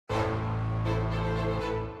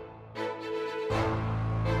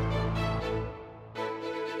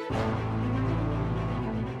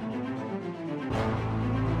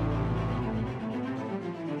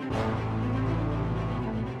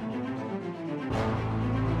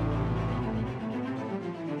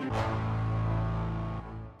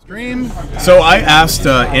Stream. So I asked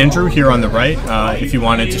Andrew here on the right if he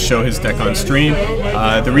wanted to show his deck on stream.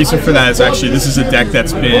 The reason for that is actually this is a deck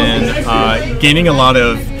that's been gaining a lot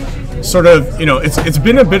of sort of, you know, it's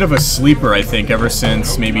been a bit of a sleeper, I think, ever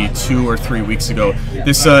since maybe 2 or 3 weeks ago.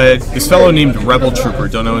 This fellow named Rebel Trooper,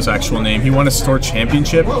 don't know his actual name, he won a store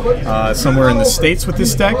championship somewhere in the States with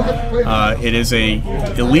this deck. It is a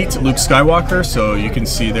elite Luke Skywalker, so you can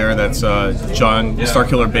see there that's John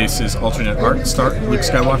Starkiller Base's alternate art Luke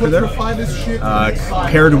Skywalker there,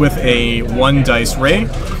 paired with a 1 dice Rey,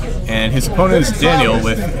 and his opponent is Daniel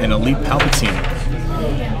with an elite Palpatine.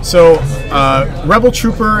 So, Rebel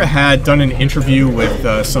Trooper had done an interview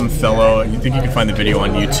with some fellow, you think you can find the video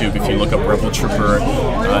on YouTube if you look up Rebel Trooper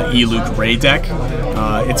E-Luke Rey deck.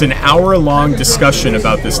 It's an hour-long discussion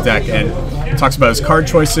about this deck, and it talks about his card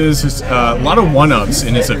choices, a lot of one-ups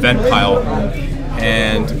in his event pile,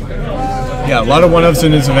 and yeah, a lot of one-ups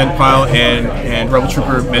in his event pile, and Rebel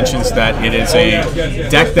Trooper mentions that it is a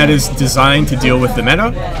deck that is designed to deal with the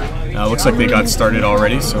meta. Looks like they got started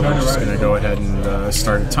already, so we're just going to go ahead and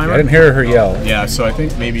start a timer. I didn't hear her yell. Yeah, so I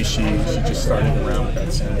think maybe she just started around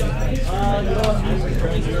that scene.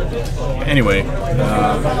 Anyway,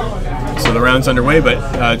 so the round's underway, but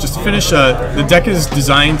just to finish, the deck is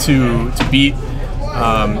designed to beat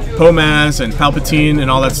Pomaz and Palpatine and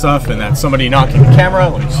all that stuff, and that's somebody knocking the camera.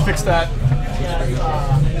 Let me just fix that.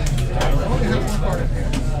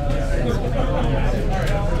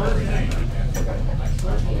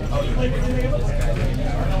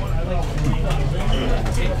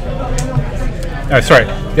 Sorry.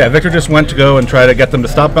 Yeah, Victor just went to go and try to get them to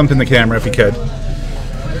stop bumping the camera if he could.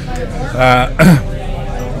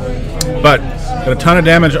 But got a ton of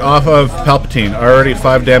damage off of Palpatine. Already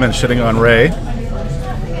 5 damage sitting on Rey.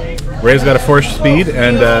 Rey's got a Force Speed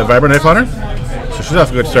and Vibro Knife on her, so she's off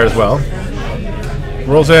a good start as well.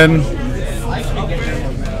 Rolls in.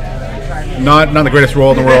 Not the greatest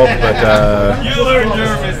roll in the world, but You learned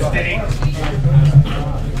your mistake.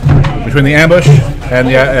 Between the ambush and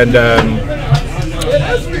the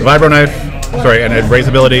Vibro Knife, sorry, and Rey's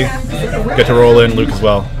ability, get to roll in Luke as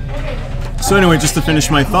well. So anyway, just to finish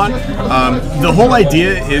my thought, the whole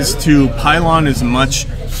idea is to pile on as much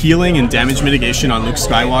healing and damage mitigation on Luke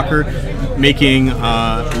Skywalker, making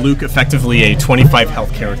Luke effectively a 25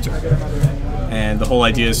 health character. And the whole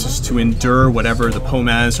idea is just to endure whatever the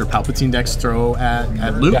Pomaz or Palpatine decks throw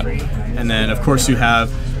at Luke. Yeah. And then, of course, you have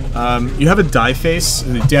a die face.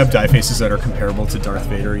 They have die faces that are comparable to Darth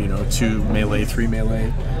Vader, you know, 2 melee, 3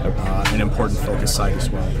 melee, an important focus side as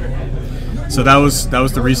well. So that was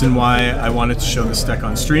the reason why I wanted to show this deck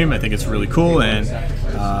on stream. I think it's really cool, and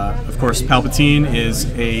of course Palpatine is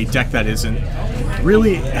a deck that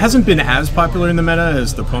hasn't been as popular in the meta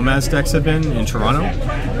as the Pomaz decks have been in Toronto.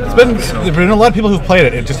 There's been a lot of people who've played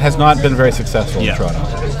it. It just has not been very successful in Toronto.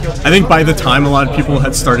 I think by the time a lot of people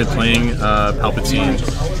had started playing Palpatine,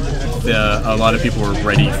 a lot of people were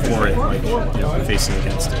ready for it, like, you know, facing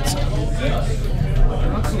against it.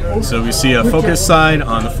 So we see a focus side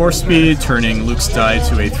on the Force Speed, turning Luke's die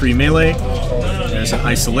to a 3 melee. There's an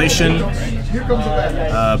isolation,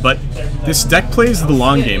 but this deck plays the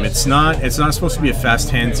long game. It's not supposed to be a fast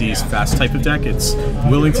handsies, fast type of deck. It's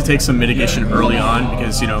willing to take some mitigation early on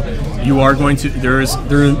because, you know, you are going to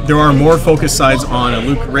there are more focus sides on a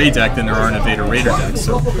Luke Rey deck than there are in a Vader Raider deck.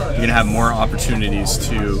 So you're gonna have more opportunities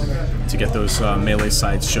to get those melee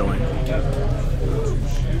sides showing.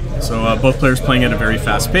 So both players playing at a very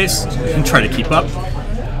fast pace and try to keep up.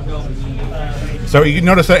 So you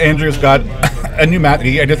notice that Andrew's got a new mat.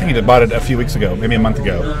 I just think he bought it a few weeks ago, maybe a month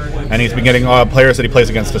ago, and he's been getting players that he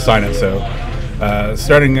plays against to sign it. So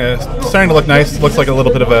starting to look nice. Looks like a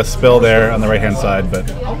little bit of a spill there on the right hand side, but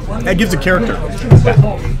that gives a character. Yeah.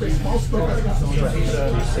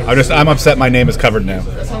 I'm upset. My name is covered now.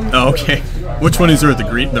 Oh, okay. Which one is there?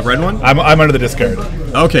 The red one? I'm under the discard.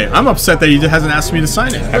 Okay, I'm upset that he hasn't asked me to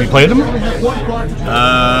sign it. Have you played him? Maybe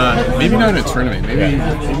not in a tournament. Maybe.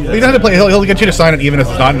 You don't have to play. He'll get you to sign it even if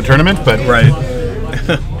it's not in a tournament. But right.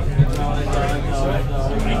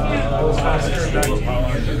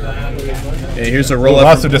 Okay, here's a roll up.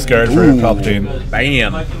 Lots of discard for Palpatine.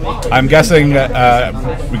 Bam. I'm guessing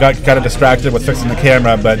we got kind of distracted with fixing the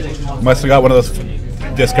camera, but must have got one of those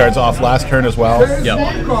discards off last turn as well.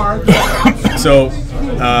 Yep. So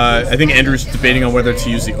I think Andrew's debating on whether to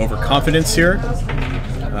use the overconfidence here.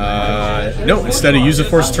 No, instead of use a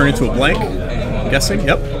force, turn into a blank. I'm guessing.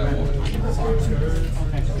 Yep.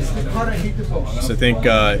 So I think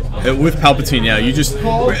with Palpatine, yeah, you just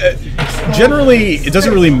Generally, it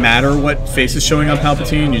doesn't really matter what face is showing on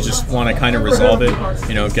Palpatine. You just want to kind of resolve it,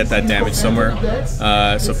 get that damage somewhere.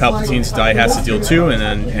 So Palpatine's die has to deal 2, and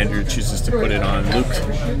then Andrew chooses to put it on Luke,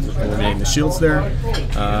 eliminating the shields there.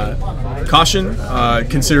 Caution,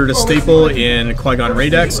 considered a staple in Qui-Gon Rey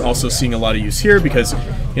decks, also seeing a lot of use here because,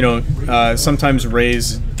 sometimes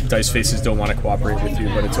Rey's dice faces don't want to cooperate with you,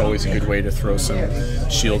 but it's always a good way to throw some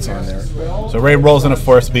shields on there. So Rey rolls in a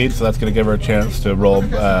 4 speed, so that's going to give her a chance to roll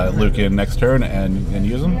Luke in next turn and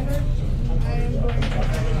use him.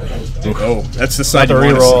 Oh, that's the side you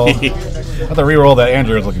want to see. Not the reroll that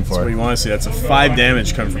Andrew is looking for. That's what you want to see. That's a 5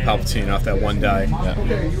 damage coming from Palpatine off that 1 die.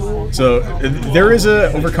 Yeah. So there is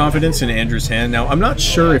a overconfidence in Andrew's hand. Now I'm not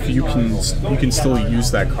sure if you can still use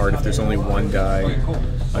that card if there's only 1 die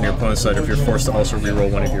on your opponent's side, or if you're forced to also reroll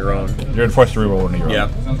one of your own. You're forced to reroll one of your own. Yeah.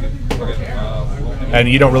 And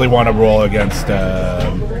you don't really want to roll against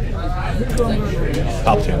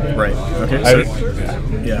Palpatine. Right. Okay. So,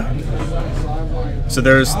 yeah. So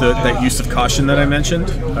there's that use of caution that I mentioned.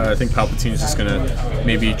 I think Palpatine is just going to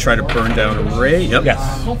maybe try to burn down Rey. Yep.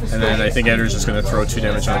 Yes. And then I think Andrew's just going to throw 2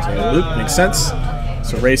 damage onto Luke. Makes sense.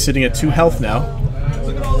 So Rey's sitting at 2 health now.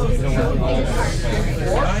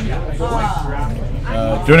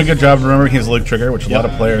 Doing a good job remembering his Luke trigger, which a lot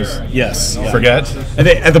of players forget.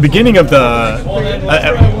 At the beginning of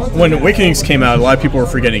when Awakenings came out, a lot of people were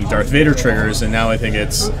forgetting Darth Vader triggers, and now I think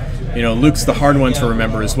it's Luke's the hard one to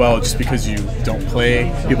remember as well, just because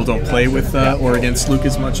people don't play with or against Luke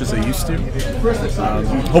as much as they used to.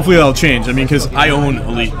 Hopefully that'll change. I mean, because I own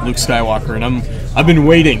Elite Luke Skywalker, and I've been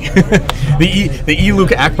waiting. the E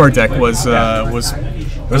Luke Akbar deck was a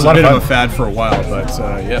bit of a fad for a while, but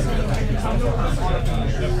yeah.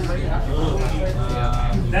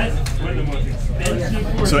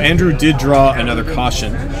 So Andrew did draw another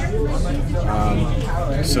caution.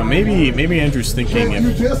 So maybe Andrew's thinking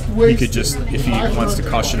if he wants to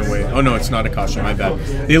caution away. Oh no, it's not a caution. My bad.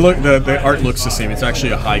 The art looks the same. It's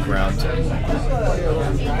actually a high ground.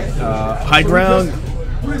 High ground.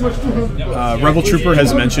 Rebel Trooper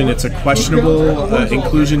has mentioned it's a questionable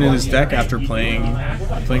inclusion in his deck after playing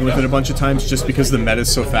with it a bunch of times, just because the meta is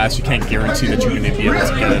so fast. You can't guarantee that you're going to be able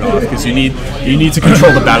to get it off, because you need to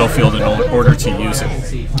control the battlefield in order to use it.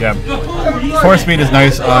 Yeah, 4 speed is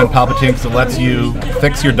nice on Palpatine because it lets you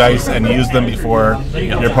fix your dice and use them before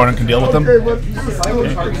your opponent can deal with them.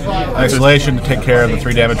 Okay. Isolation to take care of the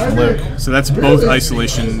 3 damage from Luke. So that's both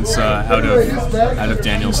isolations out of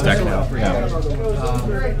Daniel's deck now. Yeah.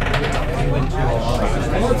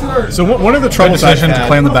 So one of the troubles decision to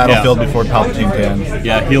play on the battlefield before Palpatine can.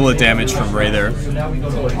 Yeah, heal the damage from Rey there.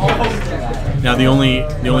 Now the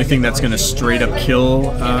only thing that's going to straight up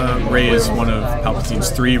kill Rey is one of Palpatine's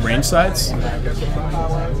 3 range sides.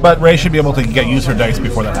 But Rey should be able to use her dice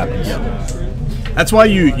before that happens. Yeah. That's why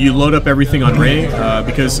you load up everything on Rey,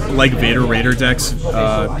 because like Vader Raider decks,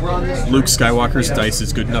 Luke Skywalker's dice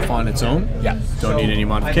is good enough on its own. Yeah. Don't need any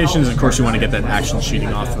modifications. And of course, you want to get that action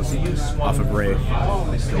sheeting off of Rey.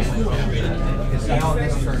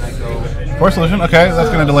 Force solution. Okay, that's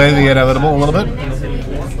going to delay the inevitable a little bit.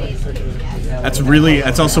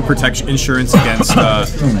 That's also protection insurance against a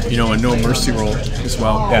no mercy roll as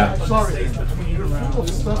well. Yeah.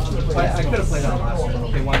 I could have played on last one.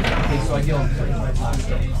 Okay, why? Okay, so I deal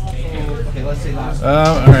okay, let's say last one.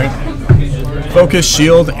 All right. Focus,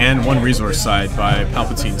 shield, and 1 resource side by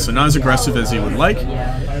Palpatine. So not as aggressive as he would like.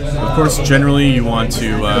 Of course, generally you want to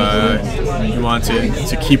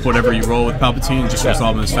keep whatever you roll with Palpatine, just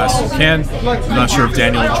resolve them as fast as you can. I'm not sure if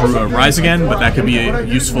Daniel drew a Rise Again, but that could be a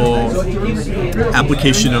useful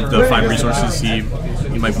application of the 5 resources he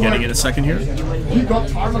might be getting in a second here.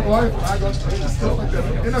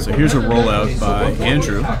 So here's a rollout by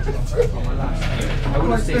Andrew.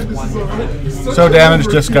 So damage,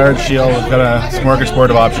 discard, shield. We've got a smorgasbord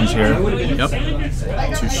of options here. Yep.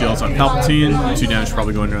 2 shields on Palpatine. 2 damage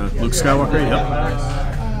probably going to Luke Skywalker. Yep.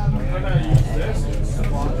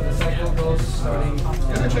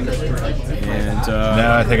 And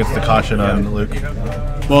now I think it's the caution on Luke.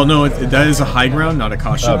 Well, no, that is a high ground, not a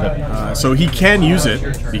caution. Okay. So he can use it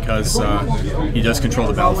because he does control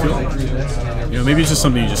the battlefield. Maybe it's just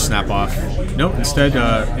something you just snap off. No, instead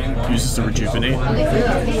uses to rejuvenate.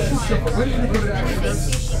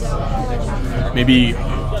 Maybe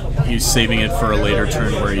he's saving it for a later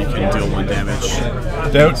turn where you can deal 1 damage.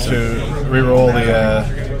 Doubt to reroll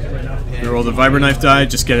the Vibra Knife die,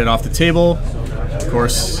 just get it off the table. Of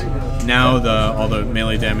course, now all the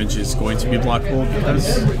melee damage is going to be blockable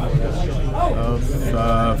because of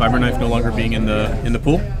Vibra Knife no longer being in the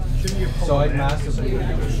pool. So I'd massively.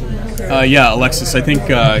 Yeah, Alexis. I think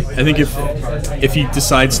if he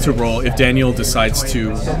decides to roll, if Daniel decides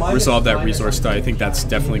to resolve that resource die, I think that's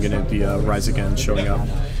definitely going to be a Rise Again showing up.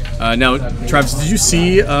 Now, Travis, did you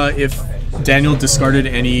see if Daniel discarded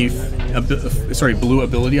any blue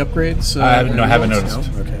ability upgrades? No, I haven't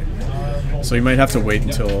noticed. No? Okay. So you might have to wait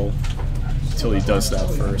until he does that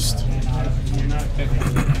first.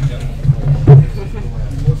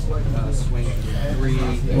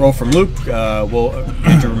 Roll from Luke. Will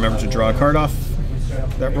Andrew remember to draw a card off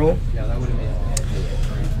that roll?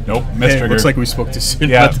 Nope, missed trigger. Looks like we spoke too soon.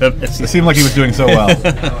 Yeah, it seemed like he was doing so well.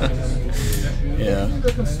 Yeah.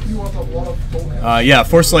 Yeah,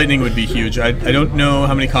 Force Lightning would be huge. I don't know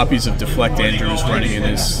how many copies of Deflect Andrew is running in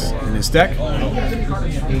his deck.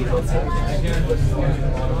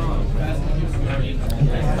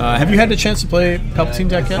 Have you had a chance to play Palpatine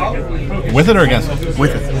deck yet? With it or against it?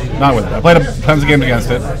 With it. Not with it. I played tons of games against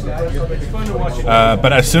it.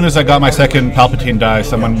 But as soon as I got my second Palpatine die,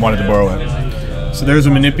 someone wanted to borrow it. So there's a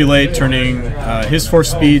Manipulate, turning his Force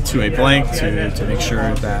Speed to a blank to make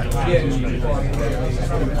sure that...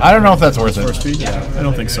 I don't know if that's worth it. Force Speed? Yeah, I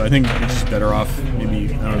don't think so. I think you're just better off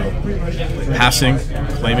maybe, I don't know, passing,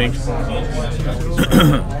 claiming.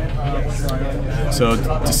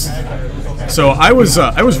 So I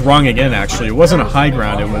was wrong again. Actually, it wasn't a high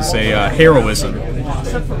ground. It was a heroism.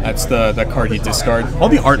 That's the card he discarded. All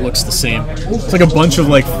the art looks the same. It's like a bunch of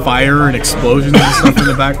like fire and explosions and stuff in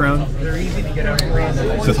the background.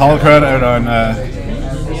 It says holocron out on.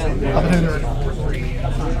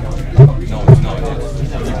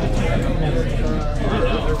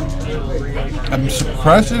 I'm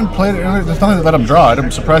surprised he didn't play it earlier. There's nothing that let him draw it. I'm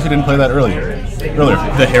surprised he didn't play that earlier.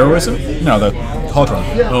 The heroism? No, the holocron.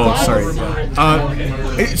 Oh, sorry.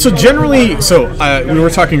 So generally, we were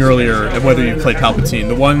talking earlier at whether you played Palpatine.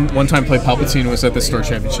 The one time played Palpatine was at the Store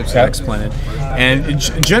Championships at X Planet, and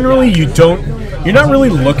generally you're not really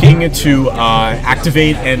looking to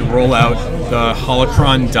activate and roll out the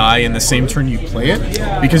holocron die in the same turn you play it,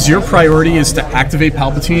 because your priority is to activate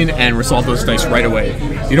Palpatine and resolve those dice right away.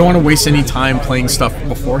 You don't want to waste any time playing stuff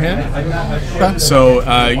beforehand. So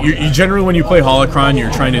you generally, when you play holocron,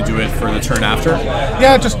 you're trying to do it for the turn after.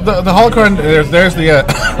 Yeah, just the holocron. There's the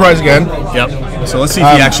Rise Again. Yep. So let's see if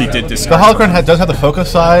he actually did discard. The holocron does have the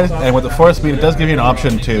focus side, and with the Force Speed, it does give you an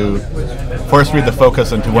option to Force Speed the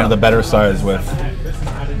focus into one of the better sides with.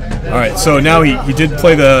 All right, so now he did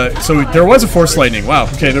play so there was a Force Lightning. Wow.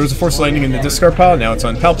 Okay, there was a Force Lightning in the discard pile. Now it's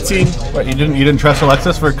on Palpatine. What, you didn't trust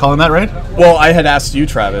Alexis for calling that right? Well, I had asked you,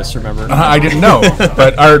 Travis. Remember? I didn't know,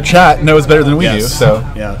 but our chat knows better than we do. So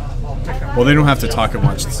yeah. Well, they don't have to talk and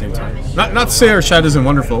watch at the same time. Not to say our chat isn't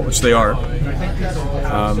wonderful, which they are.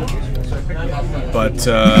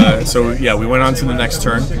 So yeah, we went on to the next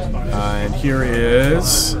turn, and here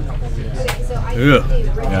is. Ugh.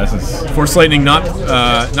 Yeah, this is Force Lightning not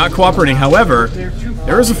cooperating. However,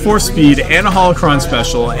 there is a Force Speed and a Holocron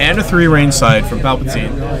special and a 3 range side from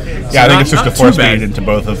Palpatine. So I think it's just a Force Speed into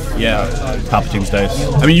both of Palpatine's dice.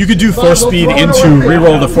 I mean, you could do Force Speed into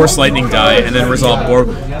reroll the Force Lightning die and then resolve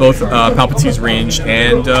both Palpatine's range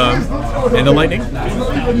and a Lightning.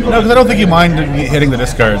 No, because I don't think you mind hitting the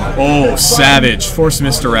discard. Oh, savage. Force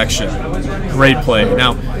Misdirection. Great play.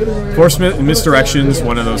 Now, Force Misdirection is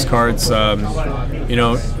one of those cards,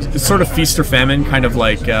 it's sort of feast or famine, kind of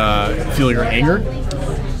like feel your anger.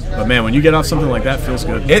 But man, when you get off something like that, it feels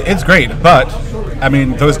good. It's great, but, I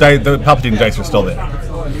mean, the Palpatine dice are still there.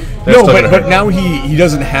 But now he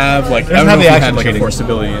doesn't have, like, I don't know if he had like a Force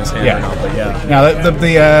ability in his hand or not, but yeah. Now,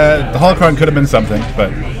 the holocron could have been something,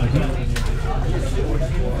 but...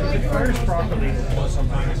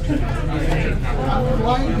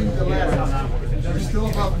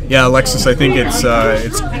 Yeah, Alexis, I think it's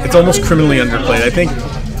almost criminally underplayed. I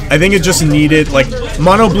think it just needed, like,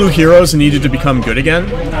 mono blue heroes needed to become good again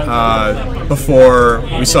before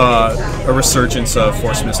we saw a resurgence of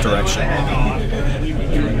Force Misdirection.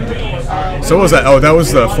 So what was that? Oh, that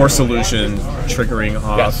was the Force Illusion triggering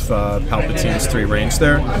off Palpatine's 3 range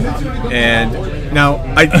there. And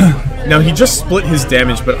now he just split his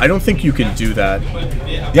damage, but I don't think you can do that.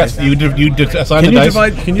 Yes, you assign the dice.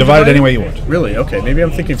 Can you divide it any way you want. Really? Okay, maybe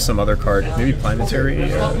I'm thinking of some other card. Maybe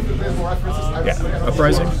Planetary.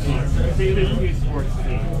 Uprising.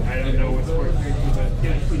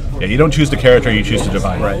 Yeah, you don't choose the character, you choose to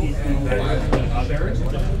divide. Right.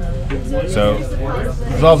 So,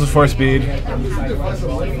 resolves the Force Speed.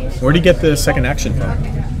 Where do you get the second action from?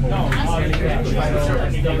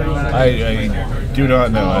 I do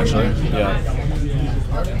not know, actually. Yeah.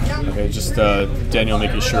 Okay, just Daniel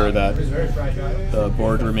making sure that the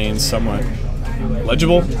board remains somewhat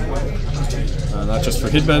legible. not just for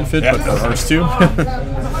his benefit, but for ours too.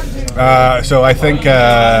 So I think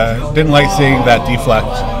didn't like seeing that deflect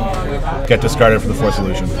get discarded for the Force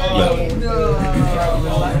Illusion.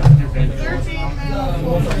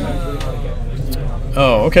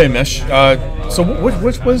 Oh, okay, Mesh. So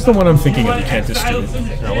which was the one I'm thinking of? You can't distribute.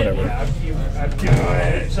 No, whatever.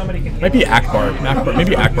 Might be Akbar.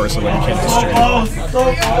 Maybe Akbar is the one you can't distribute.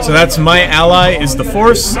 So that's my ally is the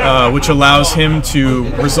Force, which allows him to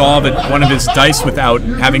resolve one of his dice without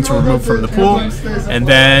having to remove from the pool, and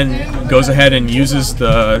then goes ahead and uses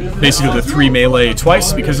basically the 3 melee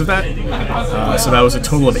twice because of that. So that was a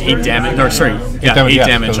total of 8 damage. Or sorry, 8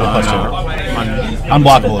 damage on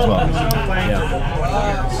unblockable as well. Yeah.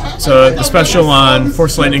 So the special on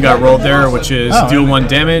Force Lightning got rolled there, which is deal 1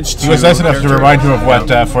 damage. He was nice enough to remind you of what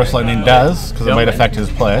Force Lightning does, because it might affect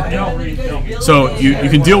his play. So you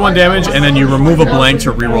can deal 1 damage, and then you remove a blank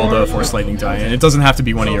to reroll the Force Lightning die, and it doesn't have to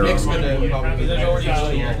be one of your own.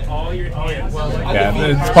 Yeah,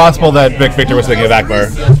 it's possible that Victor was thinking of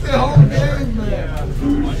Akbar.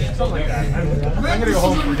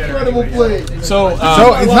 So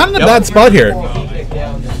it's not in a bad spot here.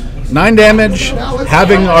 9 damage,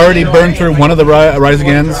 having already burned through one of the Rise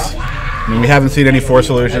Agains. I mean, we haven't seen any Force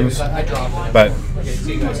Illusions, but...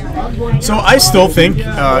 So I still think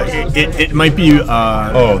it might be...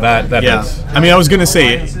 that yeah. is... I mean, I was going to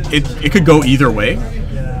say it could go either way,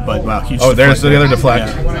 but wow, huge deflect. There's the other deflect.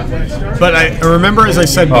 Yeah. But I remember, as I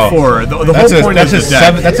said before, the whole point of the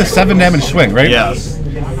deck... That's a 7 damage swing, right? Yeah.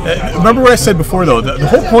 Remember what I said before, though. The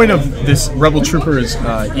whole point of this Rebel Troopers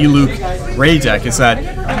E-Luke Rey deck is that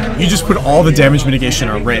you just put all the damage mitigation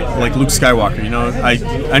on Rey, like Luke Skywalker. You know,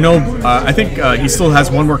 I think he still has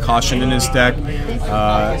 1 more caution in his deck.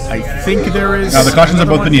 I think there is. No, the cautions have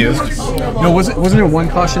both been used. No, wasn't it 1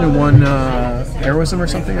 caution and 1 heroism or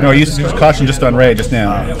something? No, he used caution just on Rey just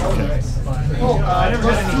now. Okay.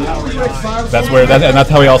 That's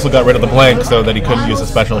how he also got rid of the blank, so that he couldn't use a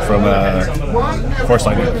special from Force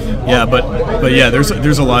Lightning. Yeah, but yeah,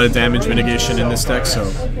 there's a lot of damage mitigation in this deck. So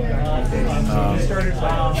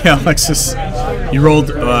yeah, Alexis, you rolled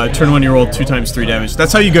turn 1. You rolled 2 times 3 damage.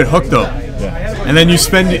 That's how you get hooked, though. Yeah. And then you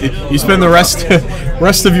spend the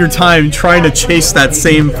rest of your time trying to chase that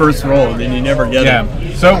same first roll, and then you never get it. Yeah.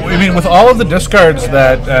 So I mean, with all of the discards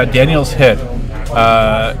that Daniel's hit,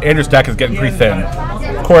 Andrew's deck is getting pretty thin.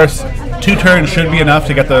 Of course, 2 turns should be enough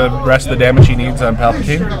to get the rest of the damage he needs on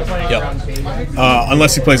Palpatine. Yep.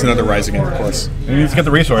 Unless he plays another Rise Again, of course. He needs to get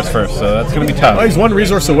the resource first, so that's going to be tough. Oh, he's 1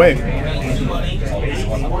 resource away.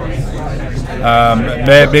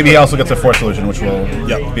 Maybe he also gets a Force Illusion, which will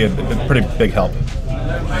be a pretty big help.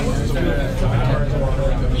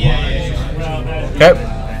 Okay.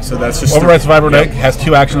 So that's just Override Survivor deck has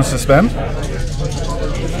 2 actions to spend.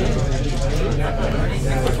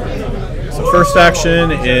 First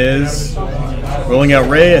action is rolling out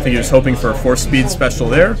Rey. I think he was hoping for a 4-speed special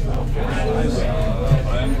there.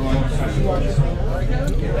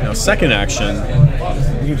 Now, second action.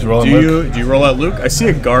 Do you roll out Luke? I see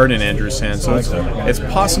a guard in Andrew's hand, so it's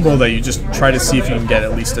possible that you just try to see if you can get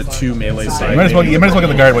at least a 2 melee side. You might as well get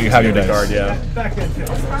the guard while you have your dice. Guard, yeah.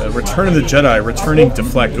 Return of the Jedi, returning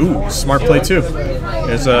deflect. Ooh, smart play too.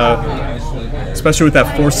 There's especially with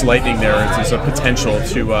that Force Lightning there, there's a potential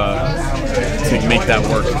to make that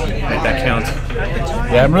work, make that count.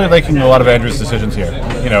 Yeah, I'm really liking a lot of Andrew's decisions here.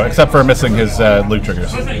 You know, except for missing his loot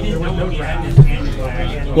triggers.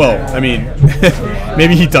 Well, I mean,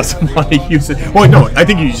 maybe he doesn't want to use it. Well, no, I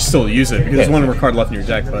think you still use it because there's 1 more card left in your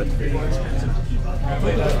deck. But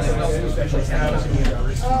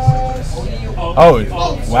oh,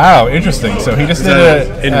 wow, interesting. So he just did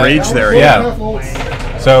a enrage there. Yeah.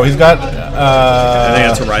 So he's got. I think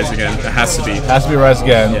that's a Rise Again. It has to be. Has to be a Rise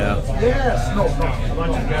Again. Yeah.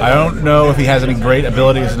 I don't know if he has any great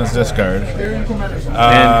abilities in his discard.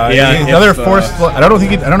 Another Force. I don't know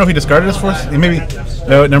if he discarded his Force. Maybe.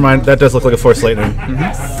 No, never mind. That does look like a Force Lightning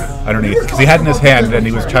underneath, because he had it in his hand and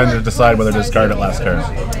he was trying to decide whether to discard it last turn.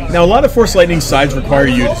 Now, a lot of Force Lightning sides require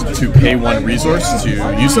you to pay 1 resource to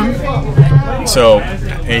use them. So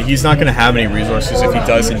he's not going to have any resources if he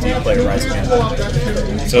does indeed play a Rise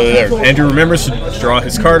Again. So there, Andrew remembers to draw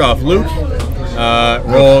his card off Luke,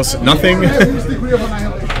 rolls nothing,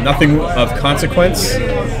 nothing of consequence,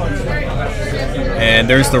 and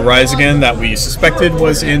there's the Rise Again that we suspected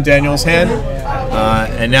was in Daniel's hand,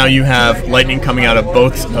 and now you have lightning coming out of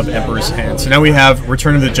both of Emperor's hands. So now we have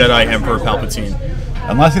Return of the Jedi Emperor Palpatine.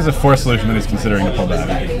 Unless he's a force solution that he's considering to pull back.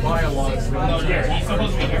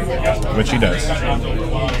 Which he does.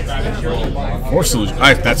 Force solution.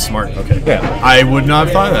 That's smart. Okay. Yeah. I would not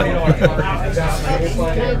have thought of that.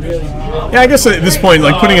 Yeah, I guess at this point,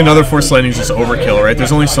 like putting another force lightning is just overkill, right?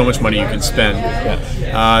 There's only so much money you can spend.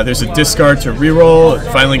 Yeah. There's a discard to reroll.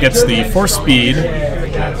 It finally gets the force speed.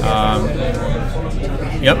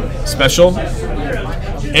 Yep, special.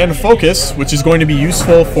 And focus, which is going to be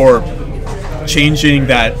useful for changing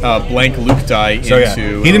that blank Luke die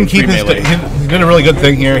into. He didn't keep his. He did a really good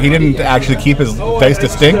thing here. He didn't actually keep his dice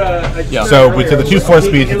distinct. Yeah. So with the 2 force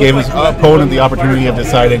speed, he gave his opponent the opportunity of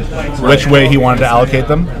deciding which way he wanted to allocate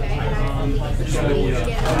them.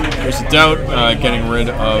 There's a doubt, getting rid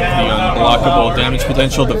of the unblockable damage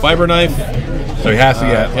potential, the Vibro Knife. So he has to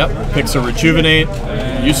get. Yep. Picks a Rejuvenate.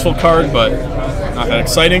 Useful card, but not that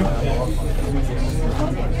exciting.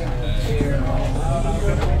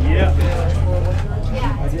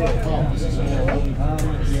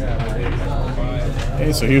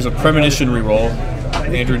 Okay, so here's a Premonition reroll.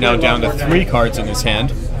 Andrew now down to 3 cards in his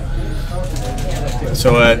hand.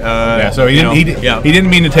 So so he didn't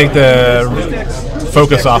mean to take the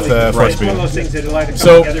focus off the force speed.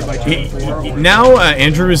 So now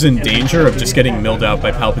Andrew is in danger of just getting milled out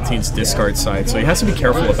by Palpatine's discard side, so he has to be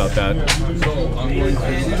careful about that.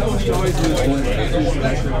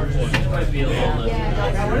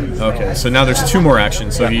 Okay, so now there's 2 more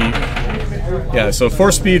actions. So so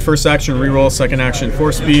force speed, first action reroll, second action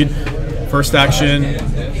force speed, first action,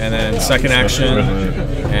 and then second action,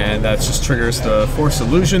 and that just triggers the force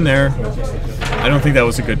illusion there. I don't think that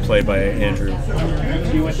was a good play by Andrew.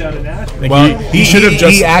 Well, he should have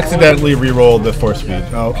just. He accidentally re-rolled the force speed.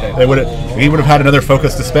 Oh, okay. He would have had another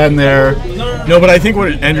focus to spend there. No, but I think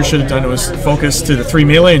what Andrew should have done was focus to the 3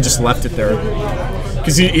 melee and just left it there.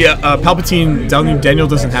 Because Palpatine, Daniel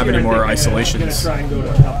doesn't have any more isolations.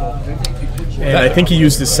 And I think he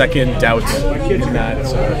used his second doubt in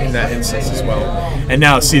that instance as well. And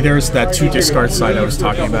now, see, there's that 2 discard side I was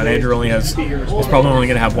talking about. Andrew is probably only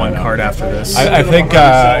going to have 1 card after this. I think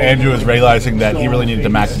Andrew is realizing that he really needed to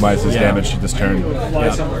maximize his damage this turn.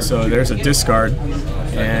 Yeah. So there's a discard,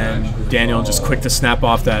 and Daniel just quick to snap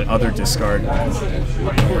off that other discard. And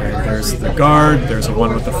there's the guard. There's a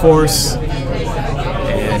 1 with the force.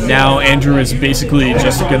 And now Andrew is basically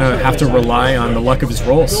just going to have to rely on the luck of his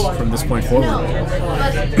rolls from this point forward.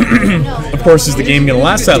 Of course, is the game going to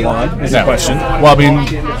last that long? Is the question. Well, I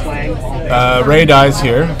mean, Ray dies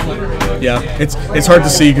here. Yeah, it's hard to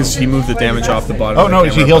see because he moved the damage off the bottom. Oh no,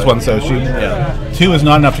 she heals 1, so 2 is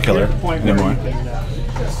not enough to kill her anymore.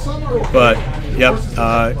 But yep,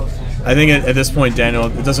 I think at this point, Daniel,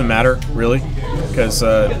 it doesn't matter really. Because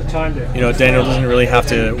Daniel doesn't really have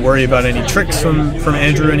to worry about any tricks from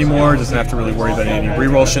Andrew anymore. Doesn't have to really worry about any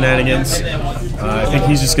reroll shenanigans. I think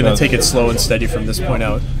he's just going to take it slow and steady from this point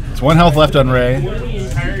out. It's 1 health left on Ray.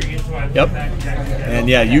 Yep. And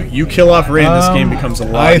yeah, you kill off Ray, and this game becomes a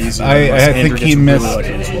lot easier. I think he missed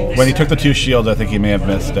when he took the 2 shields. I think he may have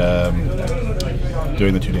missed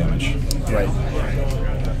doing the 2 damage. Right.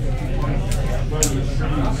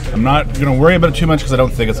 I'm not going to worry about it too much because I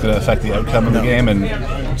don't think it's going to affect the outcome of the game, and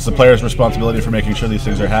it's the player's responsibility for making sure these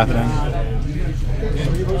things are happening.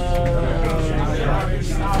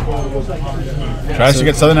 Tries to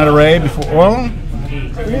get something out of Ray before. Well,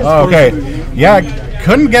 oh, okay. Yeah,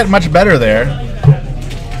 couldn't get much better there.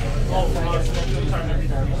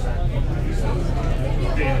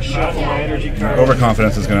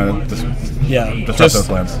 Overconfidence is going to disrupt those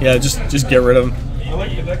plans. Yeah, just get rid of him.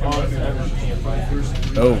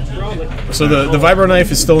 Oh, so the Vibro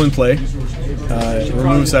Knife is still in play. It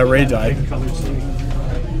removes that Ray die.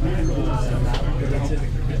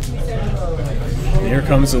 And here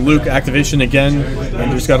comes the Luke activation again.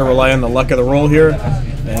 Andrew's got to rely on the luck of the roll here,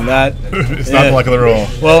 and that it's not the luck of the roll.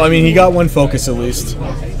 Well, I mean, he got 1 focus at least,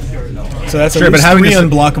 so that's at least 3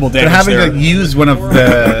 unblockable damage. But having there. to use one of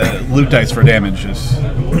the Luke dice for damage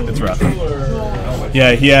it's rough.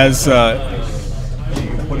 Yeah, he has.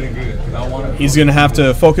 He's going to have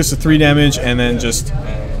to focus the 3 damage and then just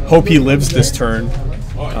hope he lives this turn,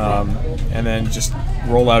 and then just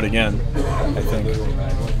roll out again, I think.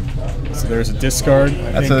 So there's a discard.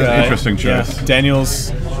 That's an interesting choice. Yeah,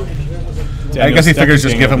 Daniel's I guess he figures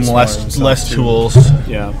just give him less tools.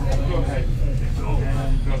 Yeah.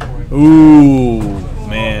 Ooh,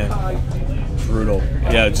 man. Brutal.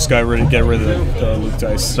 Yeah, just get rid of the Luke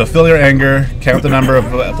dice. So fill your anger, count the number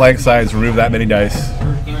of blank sides, remove that many dice.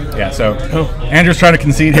 Yeah, so Andrew's trying to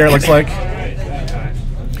concede here, it looks like.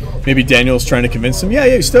 Maybe Daniel's trying to convince him, yeah,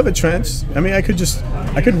 you still have a chance. I mean, I could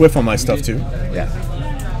whiff on my stuff too. Yeah.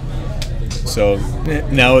 So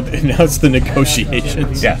now it's the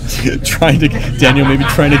negotiations. Yeah. Daniel maybe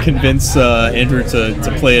trying to convince Andrew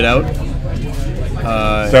to play it out.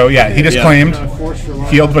 So yeah, he just claimed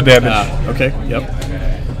healed the damage. Okay, yep.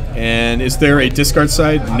 And is there a discard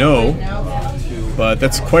side? No. But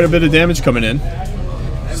that's quite a bit of damage coming in.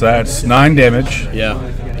 So that's 9 damage. Yeah.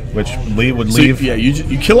 Which would leave. So, yeah,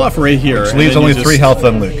 you kill off Ray here. Which leaves only 3 health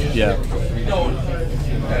on Luke. Yeah.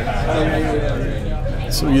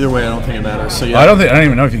 So either way, I don't think it matters. So yeah. I don't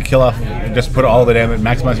even know if you kill off. Just put all the damage,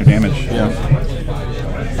 maximize your damage. Yeah.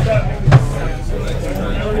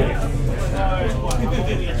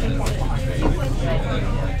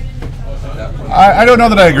 I don't know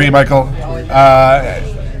that I agree, Michael.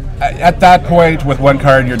 At that point, with 1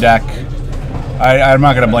 card in your deck, I'm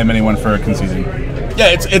not going to blame anyone for conceding.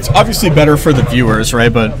 Yeah, it's obviously better for the viewers,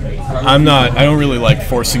 right? But I don't really like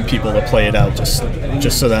forcing people to play it out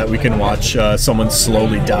just so that we can watch someone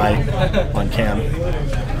slowly die on cam.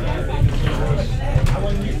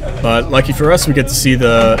 But lucky for us, we get to see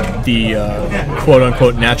the quote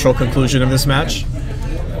unquote natural conclusion of this match.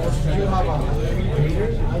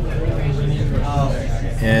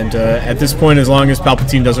 And at this point, as long as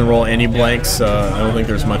Palpatine doesn't roll any blanks, I don't think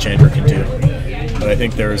there's much Andrew can do. But I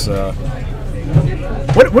think there's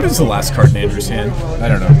what is the last card in Andrew's hand? I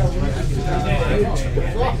don't know.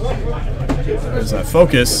 There's that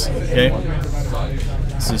focus. Okay.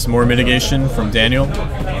 This is more mitigation from Daniel.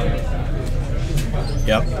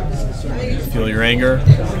 Yep. Feel your anger.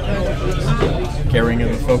 Carrying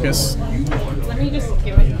in the focus. Let me just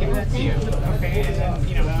give that to you. Okay.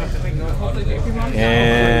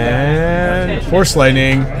 And Force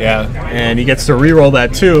Lightning. Yeah. And he gets to reroll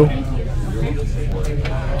that too.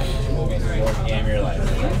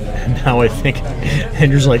 And now I think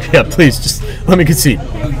Andrew's like, yeah, please, just let me concede.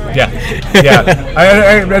 Yeah. Yeah.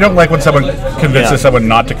 I don't like when someone convinces someone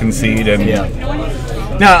not to concede. And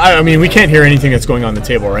Now, I mean, we can't hear anything that's going on the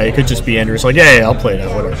table, right? It could just be Andrew's like, yeah, I'll play it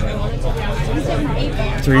out, whatever.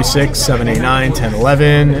 3, 6, 7, 8, 9, 10,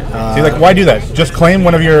 11. See, like, why do that? Just claim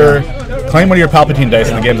one of your Palpatine dice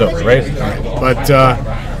and the game's over, right? But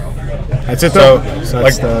that's it, though. So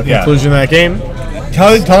that's the conclusion of that game.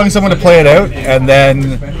 Telling someone to play it out and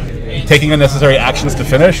then taking unnecessary actions to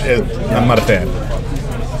finish, I'm not a fan.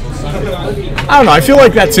 I don't know. I feel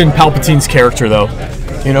like that's in Palpatine's character, though.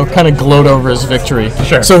 You know, kind of gloat over his victory.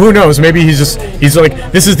 Sure. So who knows? Maybe he's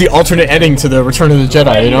like, this is the alternate ending to the Return of the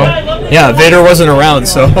Jedi, you know? Yeah, Vader wasn't around,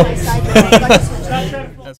 so.